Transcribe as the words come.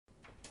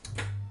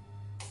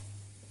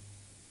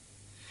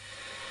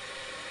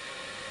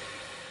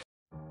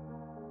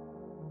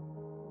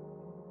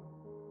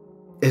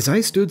As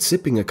I stood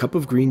sipping a cup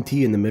of green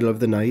tea in the middle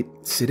of the night,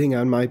 sitting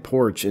on my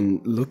porch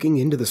and looking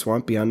into the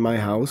swamp beyond my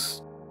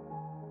house,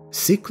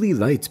 sickly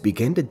lights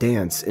began to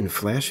dance and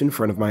flash in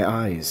front of my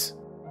eyes.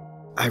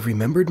 I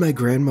remembered my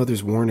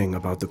grandmother's warning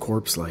about the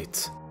corpse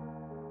lights.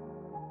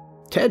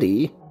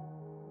 "Teddy,"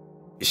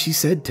 she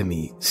said to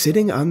me,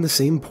 sitting on the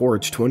same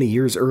porch 20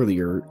 years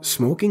earlier,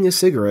 smoking a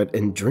cigarette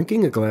and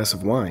drinking a glass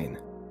of wine.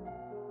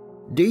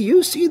 "do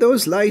you see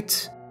those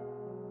lights?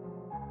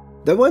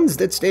 The ones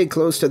that stay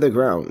close to the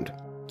ground,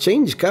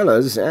 change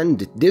colors,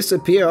 and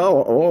disappear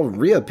or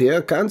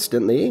reappear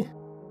constantly?"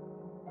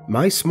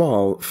 My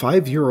small,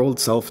 5-year-old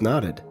self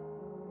nodded.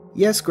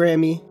 "Yes,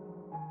 Grammy,"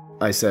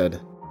 I said.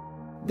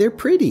 "they're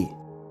pretty."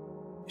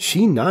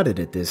 She nodded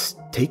at this,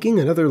 taking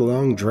another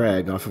long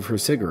drag off of her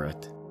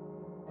cigarette.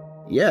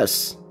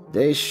 "Yes,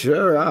 they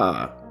sure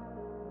are,"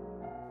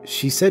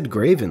 she said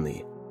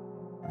gravenly.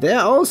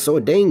 "They're also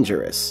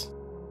dangerous.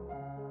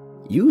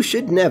 You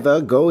should never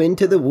go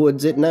into the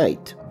woods at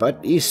night, but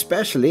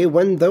especially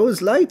when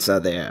those lights are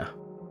there.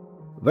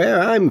 Where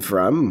I'm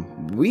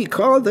from, we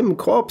call them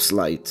corpse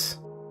lights.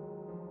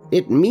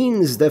 It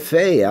means the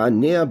Fae are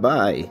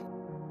nearby.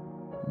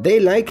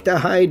 They like to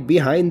hide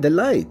behind the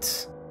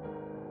lights."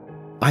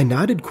 I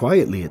nodded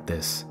quietly at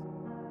this.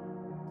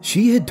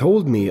 She had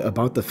told me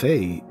about the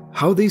Fae,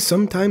 how they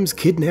sometimes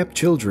kidnapped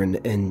children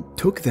and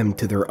took them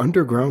to their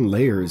underground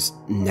lairs,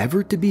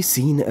 never to be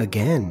seen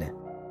again.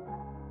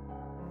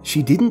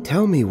 She didn't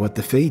tell me what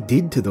the Fae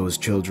did to those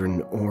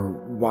children or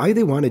why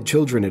they wanted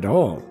children at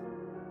all.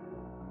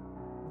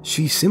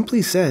 She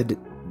simply said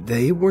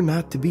they were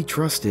not to be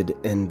trusted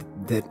and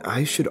that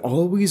I should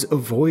always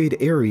avoid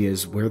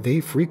areas where they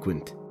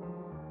frequent,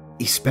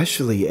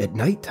 especially at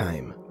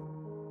nighttime.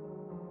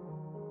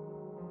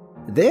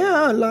 "There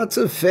are lots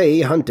of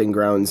Fae hunting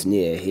grounds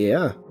near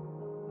here,"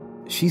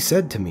 she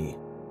said to me.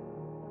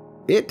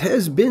 "It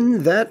has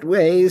been that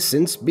way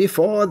since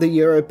before the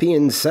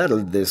Europeans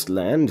settled this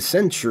land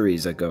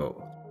centuries ago.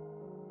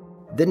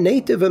 The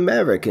Native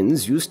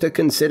Americans used to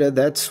consider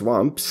that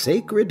swamp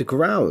sacred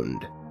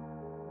ground."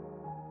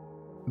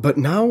 But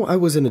now I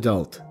was an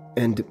adult,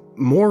 and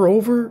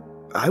moreover,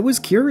 I was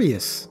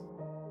curious.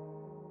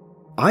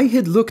 I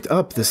had looked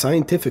up the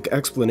scientific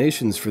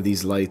explanations for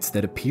these lights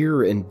that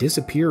appear and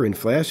disappear in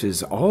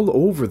flashes all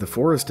over the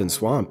forest and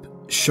swamp,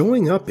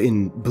 showing up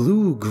in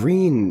blue,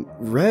 green,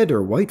 red,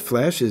 or white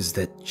flashes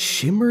that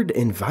shimmered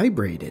and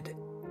vibrated.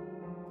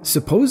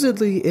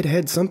 Supposedly, it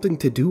had something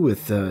to do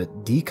with the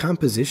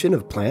decomposition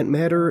of plant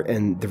matter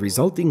and the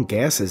resulting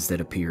gases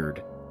that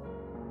appeared.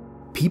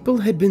 People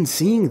had been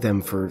seeing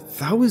them for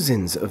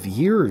thousands of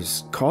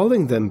years,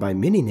 calling them by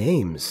many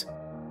names.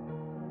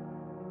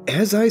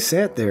 As I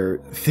sat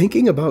there,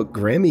 thinking about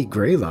Grammy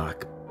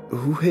Greylock,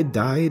 who had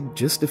died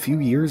just a few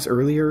years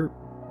earlier,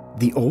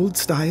 the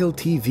old-style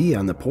TV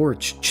on the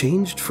porch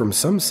changed from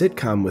some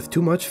sitcom with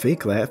too much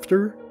fake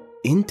laughter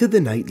into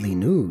the nightly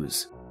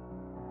news.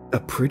 A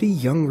pretty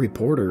young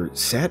reporter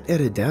sat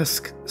at a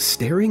desk,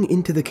 staring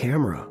into the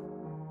camera.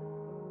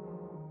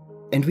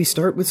 And we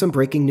start with some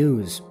breaking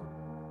news.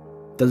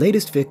 The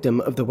latest victim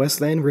of the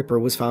Westland Ripper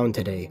was found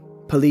today.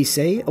 Police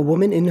say a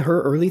woman in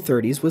her early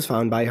 30s was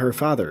found by her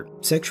father,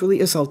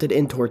 sexually assaulted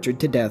and tortured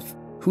to death,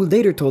 who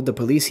later told the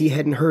police he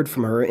hadn't heard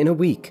from her in a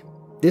week.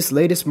 This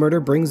latest murder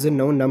brings the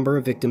known number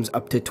of victims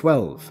up to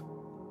 12.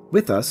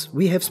 With us,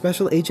 we have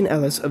Special Agent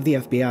Ellis of the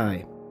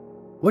FBI.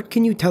 What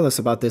can you tell us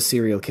about this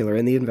serial killer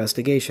and the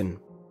investigation?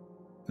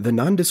 The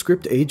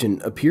nondescript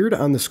agent appeared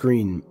on the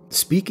screen,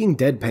 speaking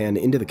deadpan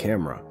into the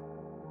camera.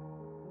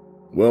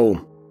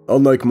 "Well,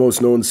 unlike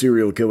most known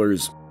serial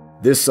killers,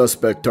 this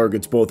suspect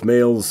targets both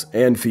males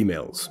and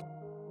females.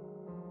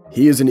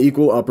 He is an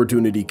equal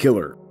opportunity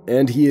killer,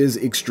 and he is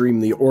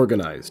extremely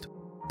organized,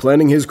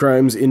 planning his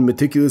crimes in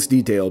meticulous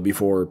detail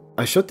before..."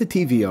 I shut the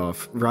TV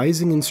off,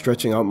 rising and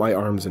stretching out my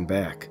arms and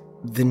back.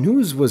 The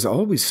news was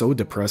always so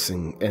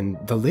depressing, and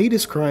the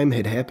latest crime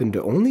had happened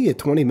only a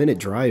 20-minute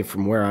drive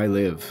from where I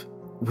live,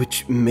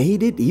 which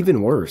made it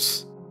even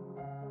worse.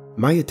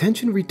 My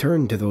attention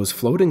returned to those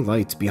floating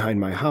lights behind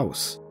my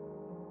house.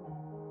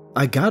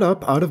 I got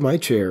up out of my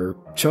chair,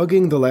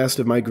 chugging the last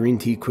of my green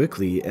tea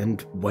quickly,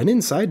 and went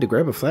inside to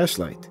grab a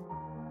flashlight.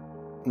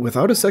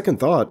 Without a second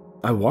thought,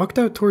 I walked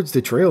out towards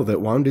the trail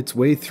that wound its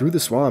way through the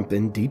swamp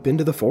and deep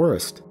into the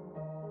forest.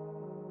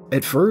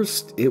 At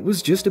first, it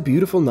was just a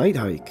beautiful night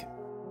hike.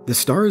 The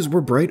stars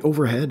were bright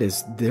overhead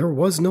as there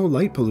was no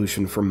light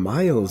pollution for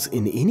miles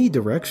in any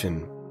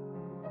direction.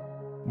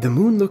 The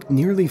moon looked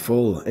nearly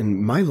full, and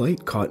my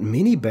light caught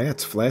many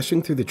bats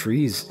flashing through the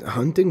trees,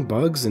 hunting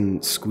bugs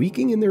and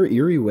squeaking in their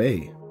eerie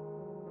way.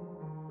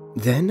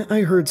 Then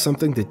I heard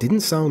something that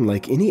didn't sound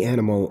like any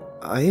animal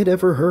I had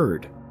ever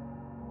heard.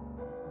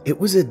 It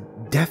was a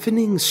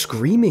deafening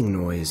screaming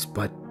noise,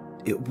 but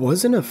it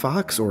wasn't a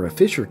fox or a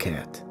fisher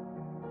cat.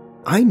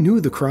 I knew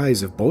the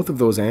cries of both of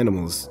those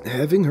animals,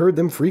 having heard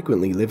them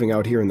frequently living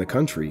out here in the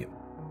country.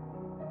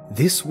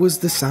 This was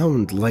the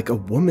sound like a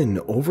woman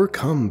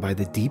overcome by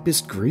the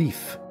deepest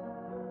grief.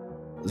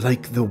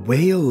 Like the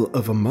wail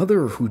of a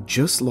mother who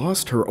just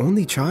lost her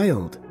only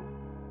child.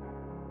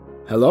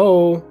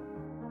 Hello?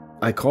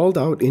 I called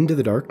out into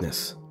the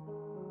darkness.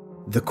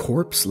 The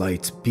corpse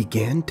lights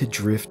began to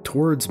drift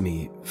towards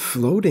me,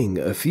 floating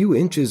a few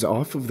inches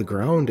off of the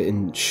ground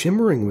and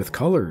shimmering with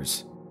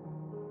colors.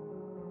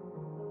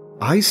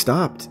 I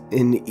stopped,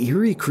 an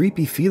eerie,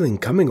 creepy feeling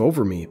coming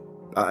over me.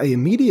 I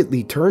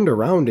immediately turned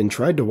around and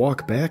tried to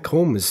walk back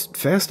home as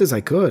fast as I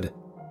could.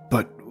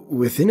 But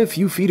within a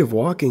few feet of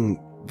walking,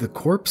 the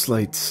corpse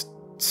lights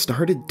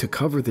started to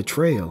cover the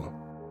trail.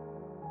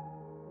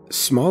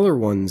 Smaller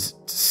ones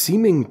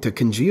seeming to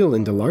congeal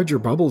into larger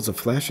bubbles of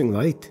flashing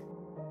light.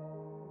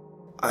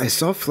 I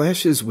saw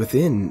flashes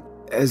within,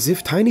 as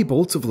if tiny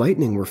bolts of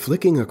lightning were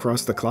flicking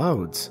across the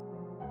clouds.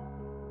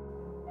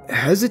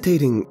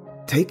 Hesitating,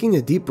 taking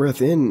a deep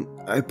breath in,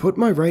 I put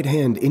my right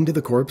hand into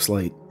the corpse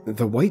light,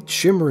 the white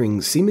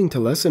shimmering seeming to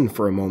lessen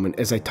for a moment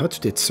as I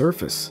touched its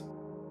surface.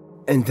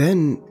 And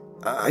then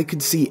I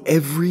could see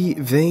every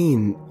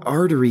vein,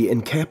 artery,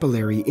 and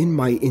capillary in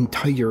my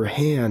entire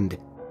hand.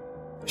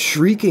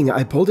 Shrieking,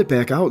 I pulled it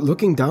back out.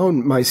 Looking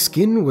down, my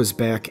skin was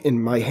back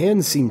and my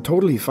hand seemed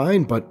totally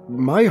fine, but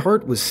my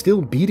heart was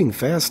still beating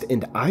fast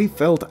and I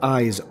felt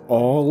eyes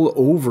all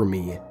over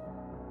me.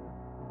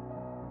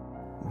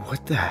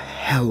 What the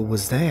hell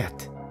was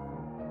that?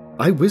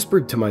 I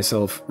whispered to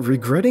myself,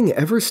 regretting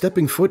ever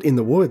stepping foot in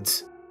the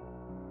woods.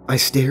 I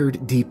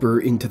stared deeper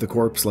into the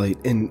corpse light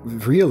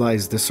and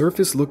realized the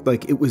surface looked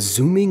like it was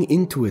zooming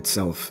into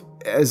itself,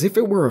 as if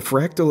it were a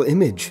fractal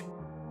image.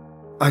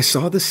 I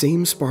saw the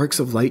same sparks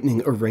of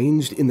lightning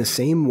arranged in the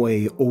same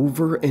way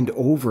over and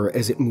over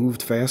as it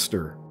moved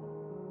faster.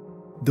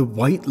 The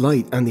white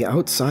light on the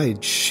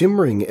outside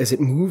shimmering as it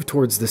moved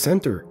towards the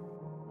center.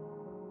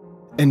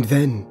 And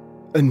then,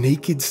 a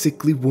naked,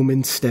 sickly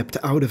woman stepped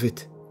out of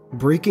it,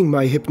 breaking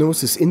my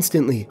hypnosis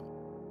instantly.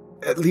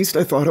 At least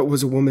I thought it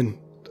was a woman,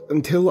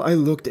 until I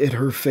looked at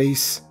her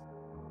face.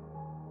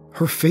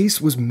 Her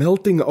face was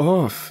melting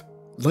off,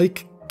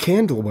 like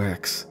candle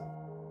wax.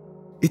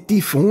 It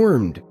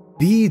deformed.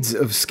 Beads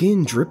of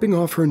skin dripping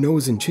off her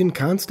nose and chin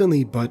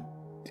constantly, but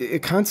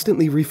it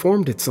constantly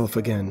reformed itself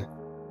again.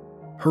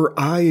 Her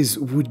eyes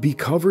would be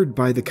covered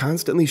by the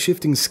constantly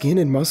shifting skin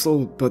and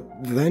muscle, but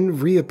then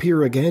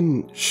reappear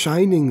again,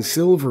 shining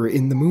silver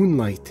in the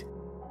moonlight.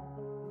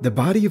 The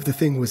body of the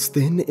thing was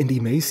thin and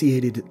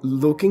emaciated,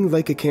 looking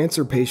like a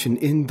cancer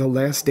patient in the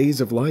last days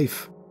of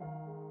life.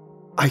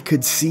 I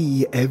could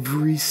see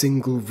every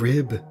single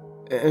rib,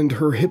 and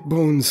her hip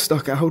bones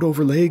stuck out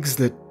over legs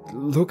that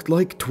looked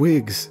like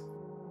twigs.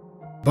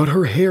 But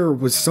her hair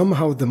was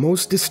somehow the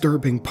most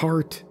disturbing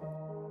part.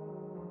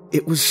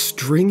 It was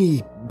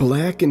stringy,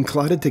 black, and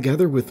clotted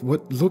together with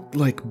what looked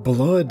like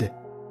blood.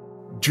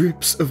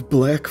 Drips of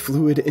black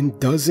fluid and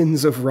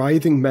dozens of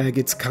writhing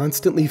maggots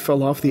constantly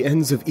fell off the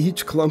ends of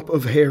each clump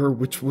of hair,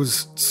 which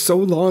was so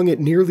long it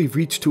nearly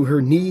reached to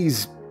her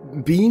knees,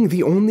 being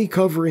the only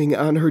covering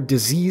on her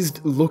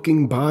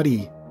diseased-looking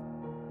body.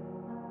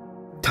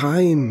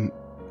 Time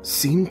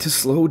seemed to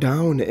slow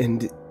down,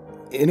 and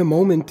in a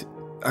moment,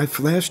 I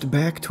flashed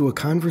back to a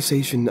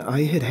conversation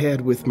I had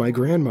had with my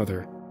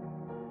grandmother.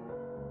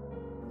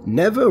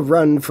 "Never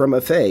run from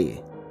a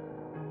fae,"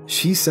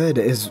 she said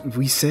as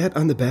we sat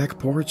on the back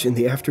porch in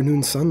the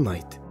afternoon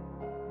sunlight.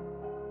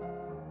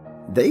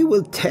 "They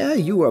will tear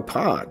you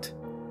apart.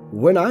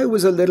 When I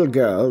was a little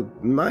girl,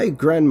 my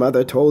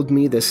grandmother told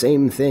me the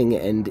same thing,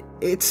 and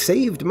it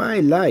saved my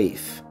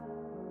life.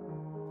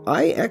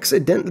 I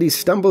accidentally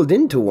stumbled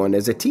into one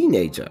as a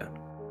teenager."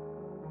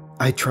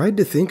 I tried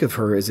to think of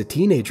her as a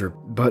teenager,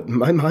 but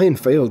my mind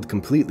failed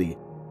completely.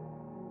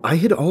 I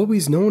had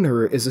always known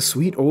her as a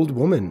sweet old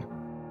woman.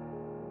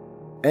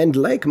 "And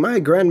like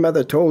my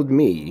grandmother told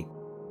me,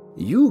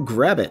 you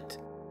grab it.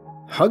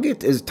 Hug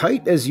it as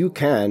tight as you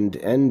can,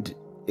 and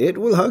it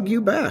will hug you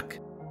back."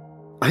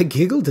 I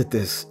giggled at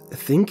this,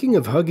 thinking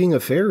of hugging a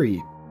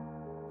fairy.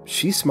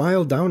 She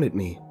smiled down at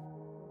me.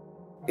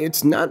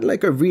 "It's not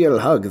like a real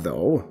hug,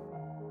 though,"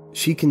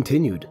 she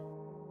continued.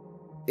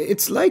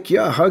 "It's like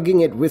you're hugging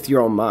it with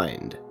your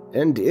mind,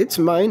 and its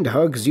mind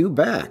hugs you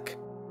back.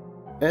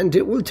 And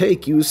it will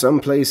take you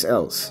someplace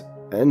else,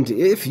 and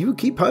if you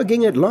keep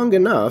hugging it long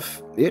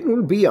enough, it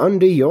will be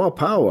under your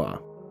power.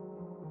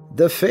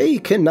 The Fae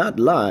cannot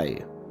lie.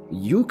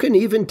 You can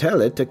even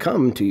tell it to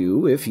come to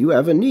you if you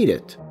ever need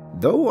it,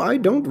 though I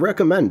don't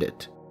recommend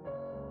it.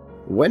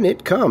 When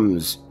it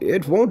comes,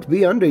 it won't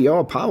be under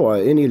your power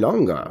any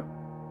longer.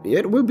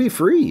 It will be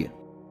free.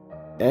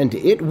 And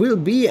it will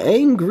be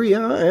angrier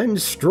and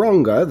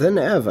stronger than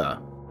ever."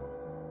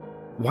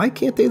 "Why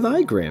can't they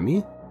lie,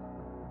 Grammy?"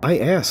 I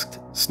asked,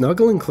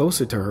 snuggling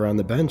closer to her on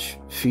the bench,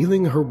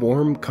 feeling her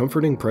warm,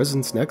 comforting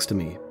presence next to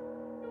me.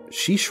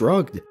 She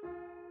shrugged.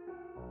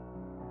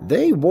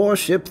 "They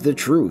worship the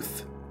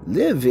truth,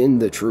 live in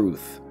the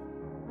truth,"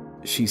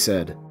 she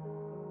said.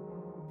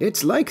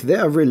 "It's like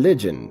their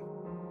religion.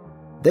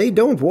 They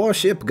don't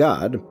worship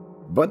God,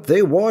 but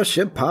they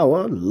worship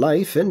power,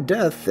 life, and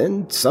death,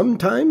 and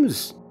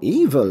sometimes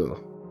evil.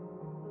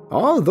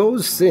 All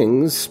those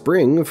things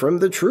spring from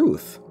the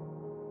truth.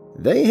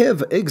 They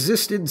have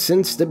existed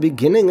since the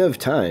beginning of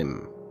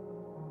time.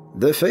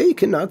 The Fae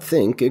cannot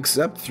think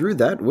except through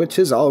that which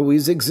has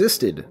always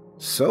existed,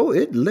 so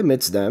it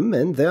limits them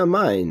and their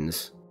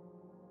minds.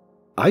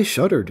 I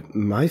shuddered,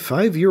 my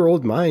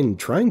 5-year-old mind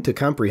trying to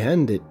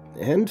comprehend it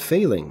and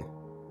failing.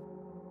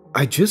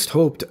 I just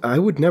hoped I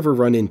would never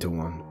run into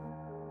one.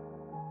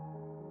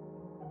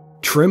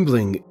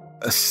 Trembling,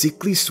 a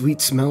sickly sweet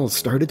smell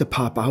started to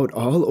pop out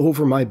all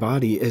over my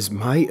body as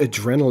my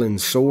adrenaline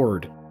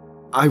soared.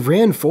 I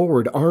ran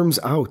forward, arms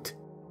out.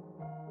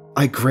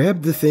 I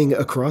grabbed the thing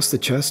across the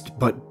chest,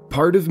 but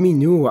part of me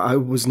knew I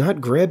was not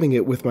grabbing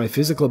it with my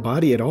physical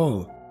body at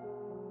all.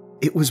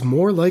 It was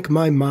more like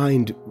my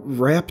mind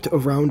wrapped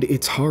around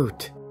its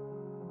heart.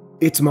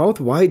 Its mouth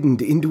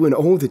widened into an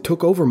O that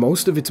took over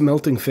most of its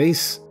melting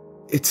face.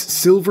 Its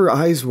silver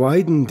eyes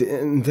widened,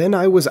 and then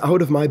I was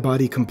out of my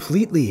body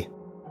completely.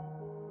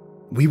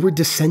 We were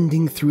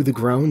descending through the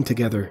ground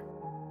together.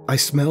 I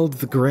smelled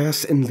the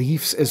grass and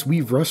leaves as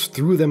we rushed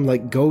through them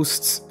like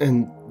ghosts,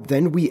 and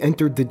then we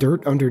entered the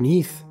dirt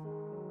underneath.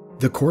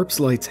 The corpse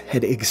lights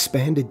had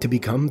expanded to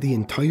become the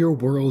entire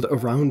world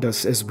around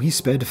us as we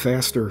sped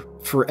faster,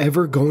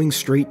 forever going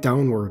straight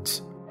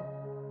downwards.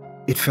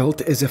 It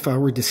felt as if I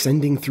were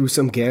descending through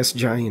some gas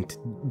giant,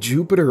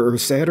 Jupiter or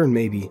Saturn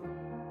maybe.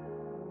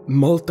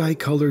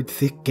 Multicolored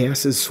thick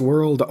gases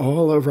swirled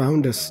all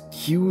around us,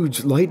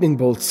 huge lightning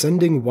bolts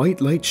sending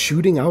white light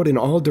shooting out in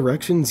all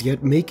directions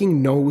yet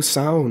making no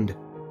sound.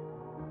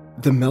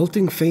 The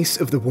melting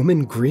face of the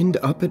woman grinned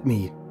up at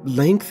me,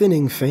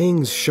 lengthening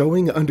fangs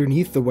showing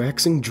underneath the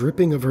waxing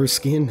dripping of her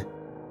skin.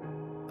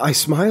 I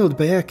smiled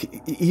back,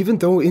 even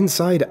though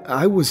inside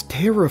I was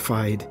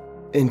terrified,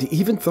 and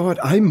even thought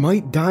I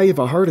might die of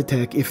a heart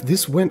attack if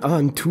this went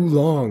on too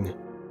long.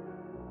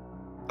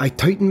 I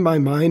tightened my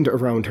mind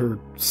around her,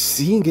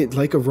 seeing it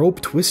like a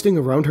rope twisting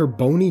around her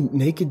bony,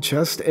 naked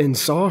chest, and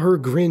saw her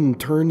grin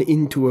turn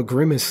into a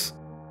grimace.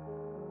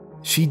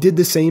 She did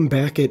the same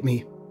back at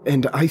me,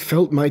 and I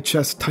felt my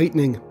chest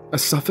tightening, a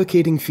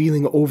suffocating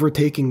feeling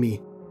overtaking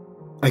me.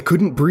 I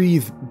couldn't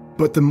breathe,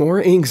 but the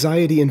more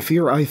anxiety and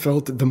fear I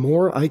felt, the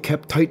more I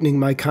kept tightening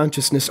my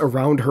consciousness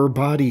around her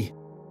body.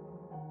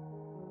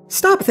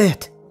 "Stop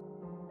that!"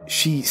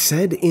 she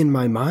said in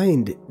my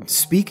mind,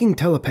 speaking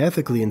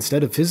telepathically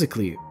instead of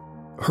physically.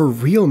 Her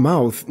real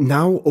mouth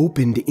now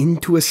opened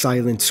into a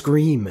silent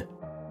scream.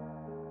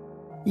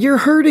 "You're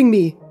hurting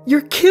me!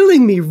 You're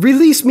killing me!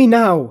 Release me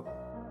now!"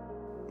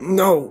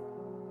 "No!"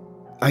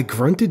 I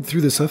grunted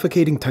through the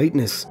suffocating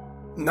tightness.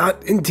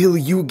 "Not until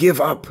you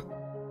give up."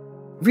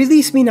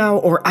 "Release me now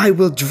or I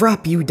will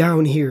drop you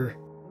down here."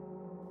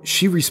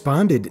 She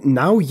responded,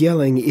 now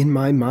yelling in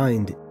my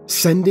mind,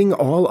 sending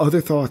all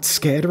other thoughts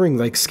scattering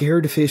like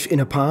scared fish in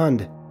a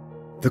pond.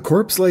 The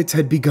corpse lights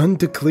had begun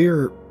to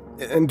clear,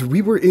 and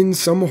we were in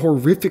some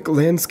horrific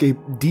landscape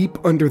deep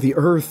under the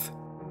earth.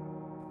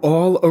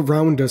 All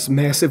around us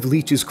massive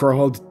leeches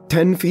crawled,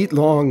 10 feet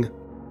long.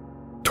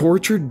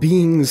 Tortured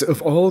beings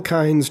of all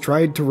kinds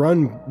tried to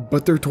run,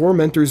 but their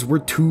tormentors were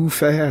too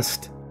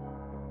fast.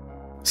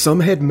 Some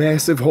had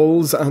massive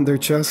holes on their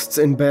chests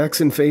and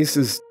backs and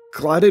faces,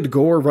 clotted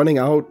gore running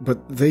out,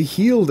 but they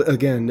healed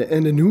again,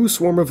 and a new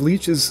swarm of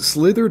leeches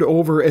slithered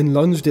over and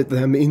lunged at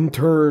them in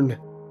turn.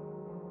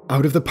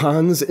 Out of the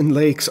ponds and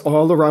lakes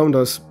all around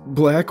us,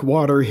 black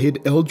water hid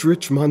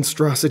eldritch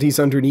monstrosities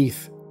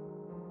underneath.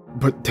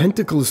 But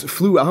tentacles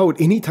flew out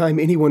anytime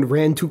anyone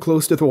ran too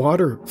close to the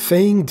water,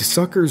 fanged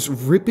suckers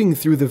ripping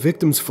through the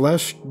victim's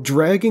flesh,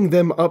 dragging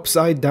them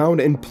upside down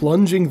and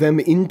plunging them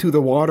into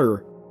the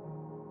water.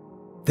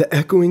 The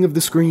echoing of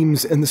the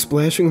screams and the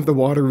splashing of the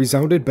water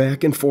resounded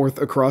back and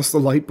forth across the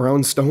light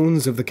brown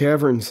stones of the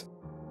caverns.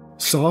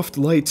 Soft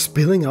light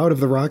spilling out of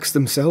the rocks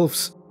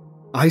themselves.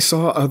 I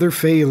saw other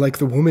fae like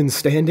the woman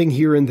standing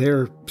here and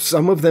there,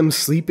 some of them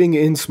sleeping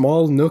in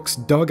small nooks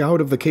dug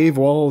out of the cave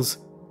walls.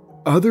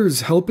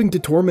 Others helping to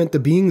torment the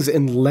beings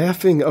and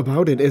laughing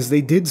about it as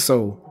they did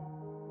so.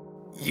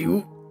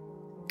 "You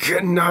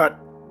cannot,"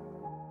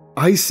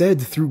 I said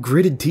through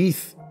gritted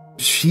teeth.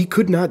 She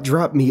could not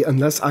drop me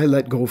unless I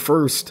let go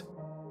first.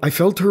 I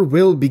felt her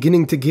will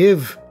beginning to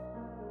give.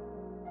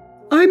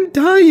 "I'm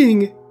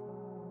dying!"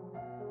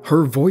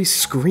 Her voice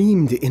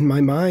screamed in my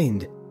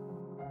mind.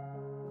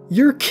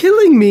 "You're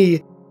killing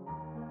me!"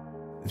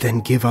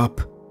 "Then give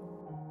up."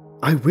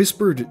 I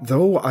whispered,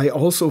 though I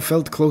also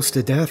felt close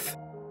to death.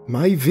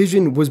 My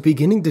vision was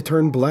beginning to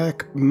turn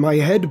black, my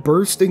head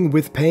bursting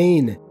with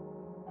pain.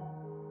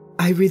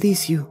 "I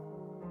release you."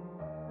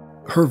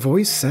 Her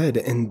voice said,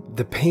 and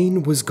the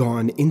pain was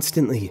gone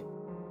instantly.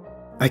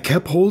 I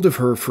kept hold of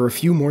her for a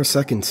few more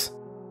seconds.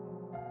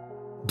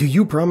 "Do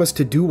you promise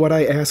to do what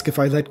I ask if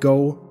I let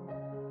go?"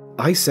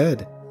 I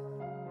said.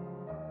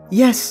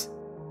 "Yes."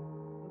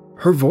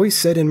 Her voice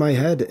said in my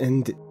head,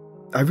 and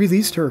I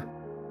released her.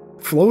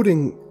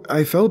 Floating,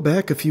 I fell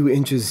back a few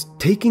inches,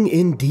 taking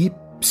in deep,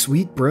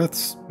 sweet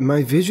breaths,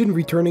 my vision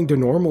returning to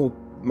normal,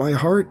 my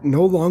heart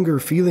no longer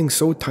feeling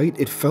so tight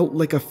it felt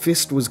like a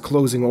fist was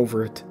closing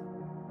over it.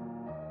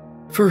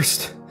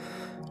 "First,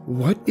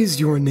 what is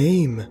your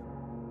name?"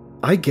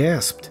 I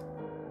gasped.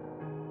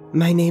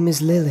 "My name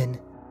is Lilin."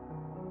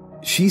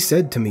 She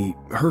said to me,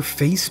 her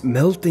face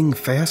melting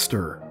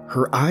faster,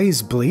 her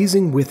eyes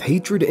blazing with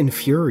hatred and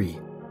fury.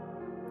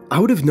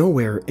 Out of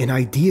nowhere, an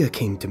idea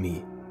came to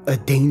me, a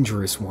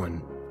dangerous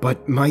one,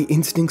 but my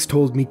instincts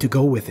told me to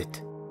go with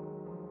it.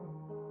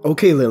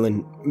 Okay,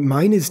 Lillian,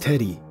 mine is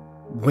Teddy.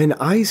 When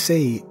I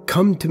say,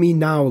 come to me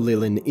now,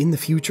 Lillian, in the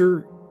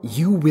future,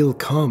 you will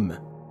come.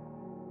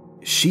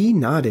 She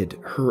nodded,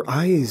 her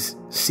eyes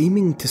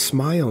seeming to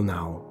smile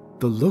now,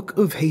 the look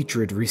of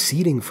hatred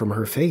receding from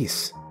her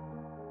face.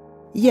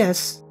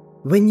 Yes,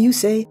 when you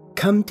say,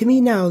 come to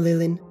me now,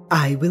 Lillian,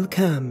 I will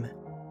come.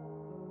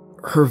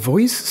 Her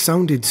voice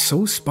sounded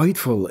so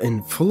spiteful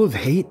and full of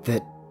hate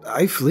that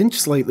I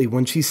flinched slightly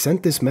when she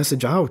sent this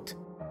message out.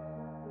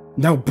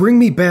 Now bring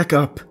me back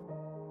up,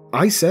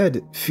 I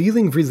said,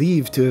 feeling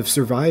relieved to have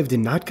survived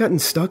and not gotten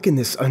stuck in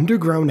this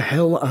underground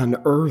hell on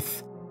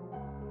Earth.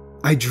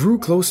 I drew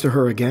close to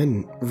her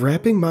again,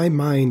 wrapping my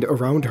mind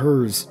around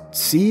hers,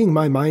 seeing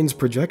my mind's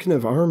projection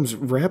of arms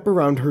wrap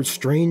around her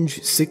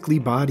strange, sickly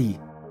body,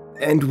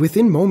 and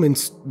within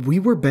moments, we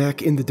were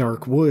back in the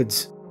dark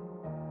woods.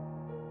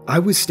 I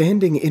was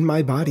standing in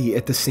my body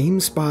at the same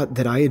spot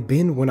that I had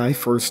been when I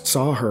first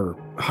saw her,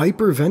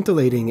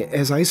 hyperventilating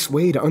as I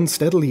swayed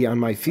unsteadily on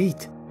my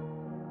feet.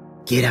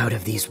 Get out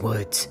of these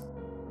woods,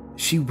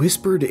 she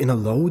whispered in a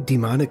low,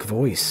 demonic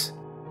voice.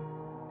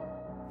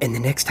 And the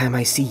next time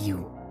I see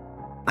you,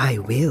 I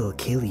will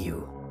kill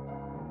you.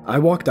 I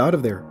walked out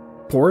of there,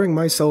 pouring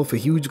myself a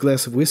huge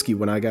glass of whiskey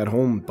when I got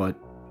home, but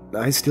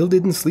I still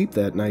didn't sleep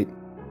that night.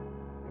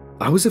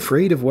 I was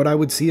afraid of what I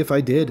would see if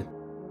I did.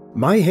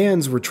 My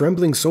hands were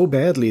trembling so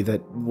badly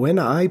that when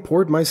I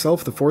poured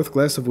myself the fourth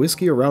glass of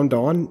whiskey around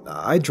dawn,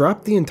 I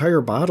dropped the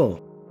entire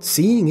bottle,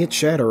 seeing it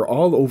shatter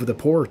all over the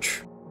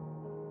porch.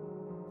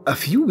 A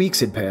few weeks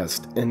had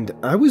passed, and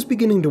I was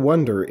beginning to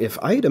wonder if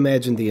I had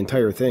imagined the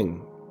entire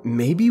thing,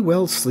 maybe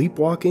while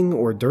sleepwalking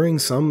or during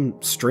some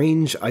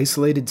strange,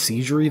 isolated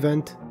seizure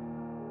event.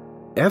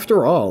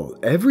 After all,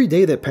 every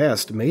day that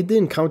passed made the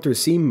encounter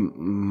seem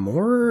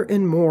more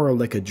and more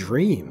like a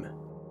dream.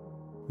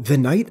 The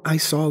night I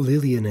saw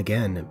Lillian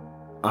again,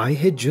 I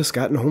had just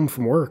gotten home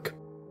from work.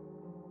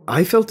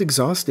 I felt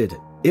exhausted.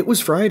 It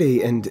was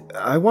Friday, and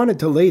I wanted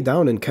to lay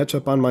down and catch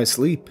up on my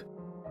sleep.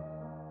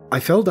 I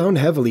fell down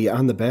heavily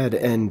on the bed,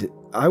 and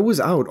I was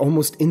out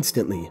almost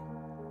instantly.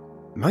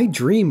 My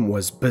dream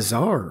was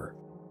bizarre.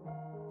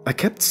 I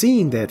kept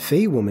seeing that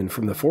Fey woman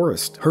from the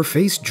forest, her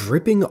face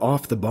dripping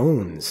off the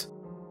bones.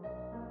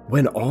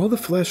 When all the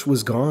flesh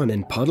was gone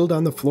and puddled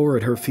on the floor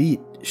at her feet,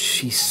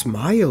 she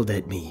smiled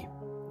at me,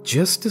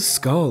 just a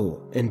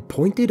skull, and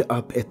pointed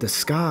up at the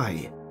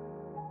sky.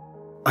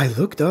 I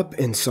looked up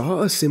and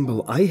saw a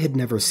symbol I had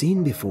never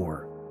seen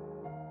before.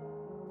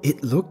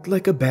 It looked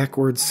like a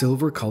backwards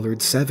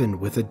silver-colored 7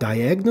 with a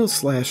diagonal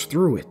slash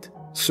through it,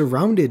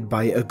 surrounded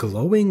by a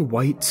glowing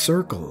white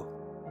circle.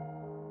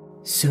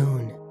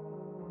 Soon,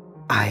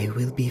 I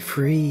will be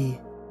free,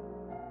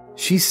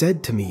 she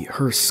said to me,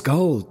 her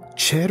skull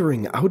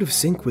chattering out of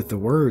sync with the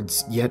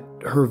words, yet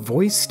her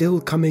voice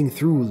still coming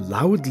through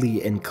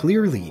loudly and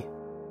clearly.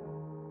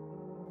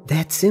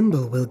 That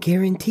symbol will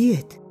guarantee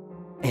it,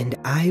 and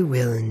I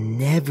will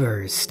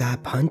never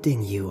stop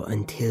hunting you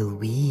until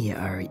we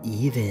are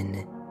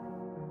even.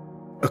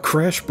 A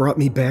crash brought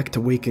me back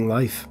to waking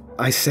life.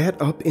 I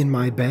sat up in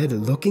my bed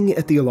looking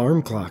at the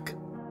alarm clock.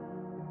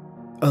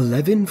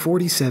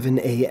 11:47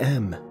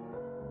 a.m.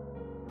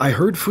 I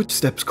heard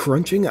footsteps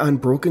crunching on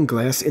broken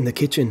glass in the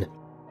kitchen.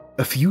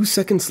 A few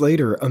seconds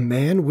later, a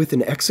man with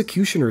an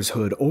executioner's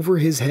hood over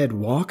his head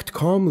walked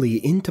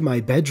calmly into my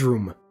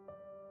bedroom.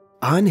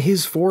 On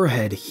his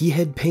forehead, he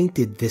had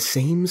painted the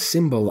same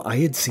symbol I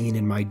had seen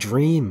in my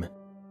dream.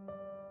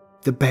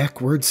 The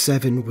backward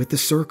 7 with the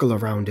circle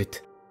around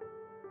it.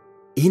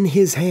 In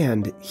his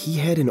hand, he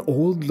had an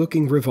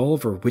old-looking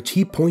revolver which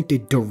he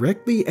pointed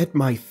directly at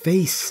my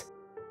face.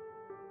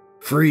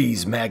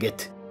 "Freeze,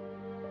 maggot,"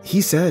 he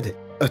said,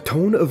 a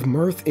tone of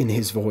mirth in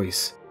his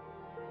voice.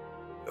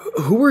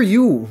 "Who are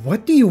you?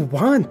 What do you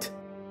want?"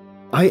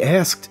 I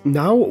asked,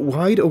 now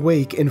wide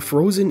awake and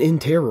frozen in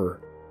terror.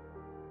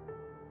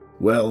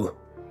 "Well,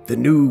 the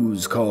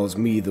news calls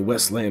me the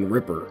Westland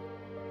Ripper,"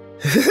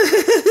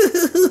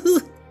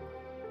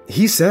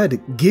 he said,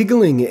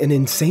 giggling an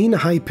insane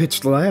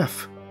high-pitched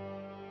laugh.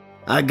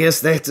 "I guess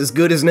that's as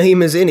good a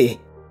name as any."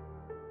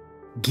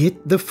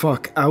 "Get the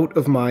fuck out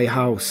of my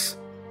house,"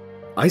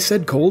 I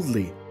said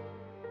coldly.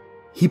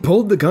 He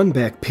pulled the gun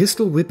back,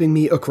 pistol whipping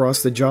me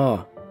across the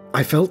jaw.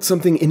 I felt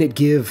something in it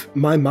give,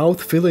 my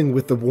mouth filling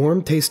with the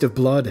warm taste of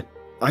blood.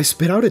 I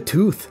spit out a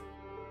tooth.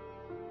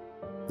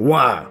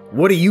 "Why?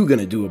 What are you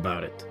gonna do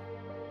about it?"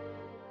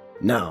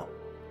 "Now,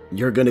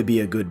 you're gonna be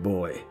a good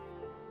boy,"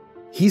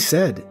 he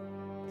said,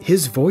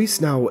 his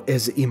voice now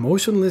as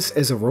emotionless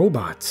as a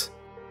robot's.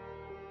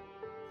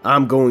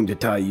 "I'm going to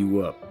tie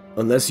you up,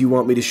 unless you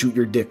want me to shoot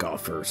your dick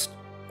off first.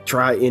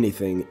 Try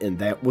anything, and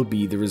that will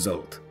be the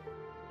result."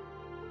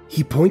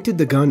 He pointed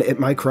the gun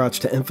at my crotch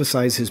to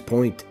emphasize his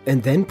point,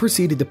 and then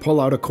proceeded to pull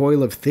out a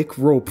coil of thick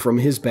rope from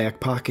his back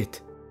pocket.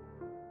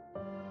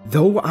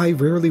 Though I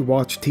rarely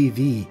watch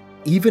TV,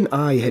 Even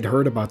I had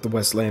heard about the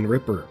Westland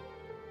Ripper.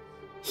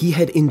 He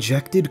had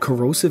injected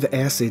corrosive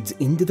acids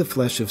into the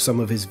flesh of some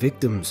of his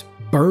victims,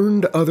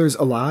 burned others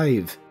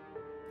alive,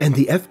 and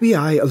the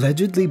FBI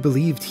allegedly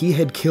believed he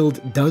had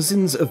killed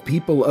dozens of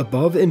people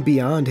above and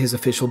beyond his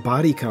official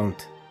body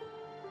count.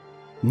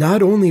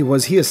 Not only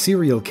was he a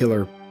serial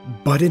killer,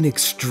 but an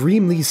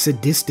extremely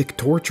sadistic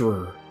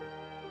torturer.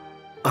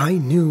 I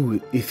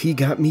knew if he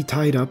got me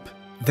tied up,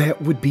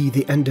 that would be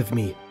the end of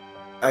me.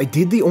 I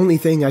did the only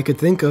thing I could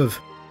think of.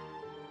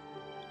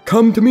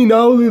 "Come to me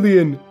now,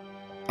 Lillian!"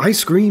 I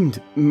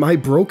screamed, my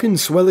broken,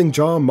 swelling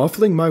jaw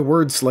muffling my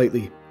words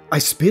slightly. I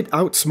spit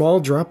out small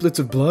droplets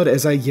of blood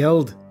as I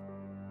yelled.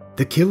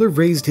 The killer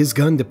raised his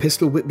gun to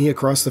pistol whip me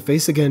across the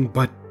face again,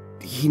 but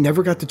he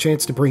never got the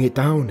chance to bring it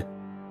down.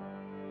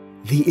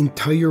 The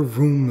entire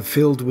room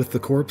filled with the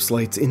corpse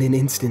lights in an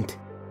instant.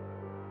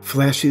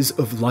 Flashes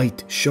of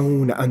light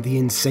shone on the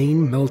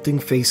insane melting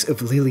face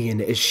of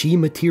Lillian as she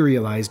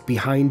materialized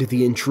behind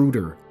the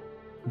intruder,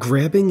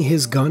 grabbing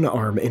his gun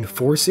arm and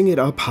forcing it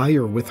up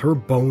higher with her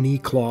bony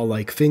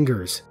claw-like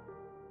fingers.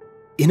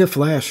 In a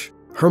flash,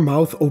 her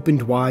mouth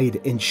opened wide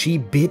and she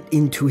bit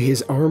into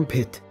his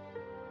armpit.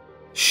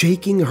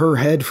 Shaking her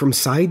head from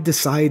side to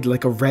side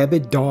like a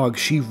rabid dog,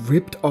 she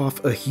ripped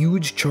off a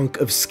huge chunk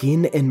of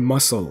skin and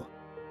muscle.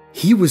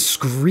 He was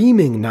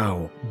screaming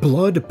now,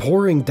 blood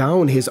pouring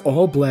down his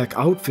all-black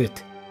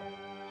outfit.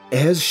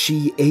 As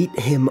she ate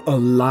him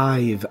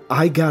alive,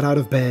 I got out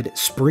of bed,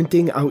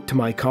 sprinting out to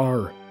my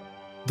car.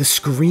 The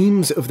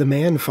screams of the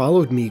man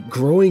followed me,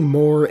 growing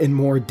more and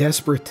more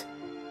desperate.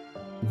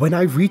 When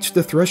I reached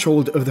the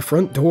threshold of the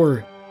front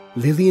door,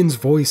 Lillian's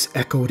voice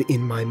echoed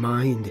in my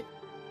mind.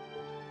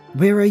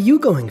 "Where are you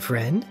going,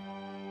 friend?"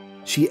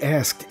 she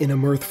asked in a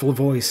mirthful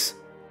voice.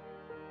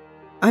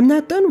 "I'm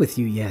not done with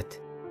you yet.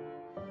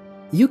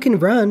 You can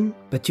run,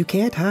 but you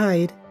can't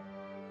hide."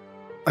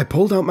 I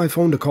pulled out my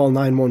phone to call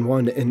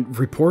 911 and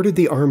reported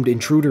the armed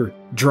intruder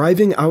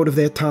driving out of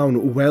that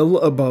town well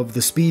above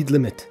the speed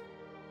limit.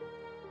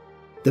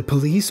 The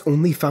police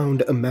only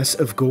found a mess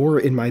of gore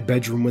in my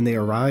bedroom when they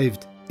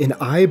arrived, an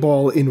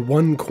eyeball in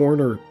one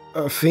corner,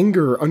 a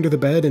finger under the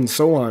bed, and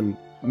so on.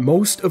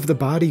 Most of the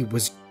body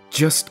was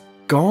just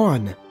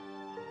gone.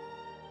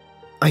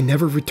 I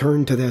never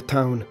returned to that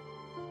town.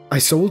 I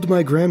sold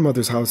my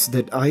grandmother's house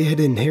that I had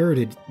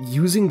inherited,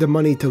 using the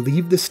money to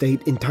leave the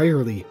state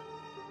entirely.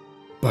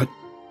 But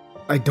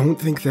I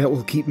don't think that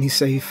will keep me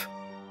safe.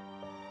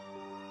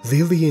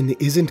 Lillian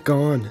isn't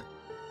gone.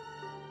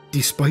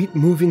 Despite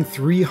moving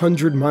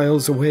 300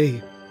 miles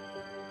away,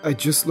 I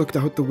just looked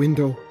out the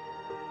window.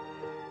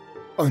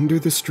 Under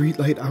the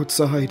streetlight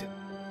outside,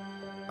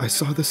 I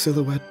saw the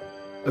silhouette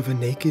of a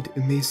naked,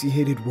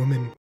 emaciated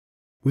woman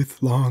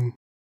with long,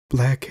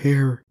 black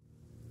hair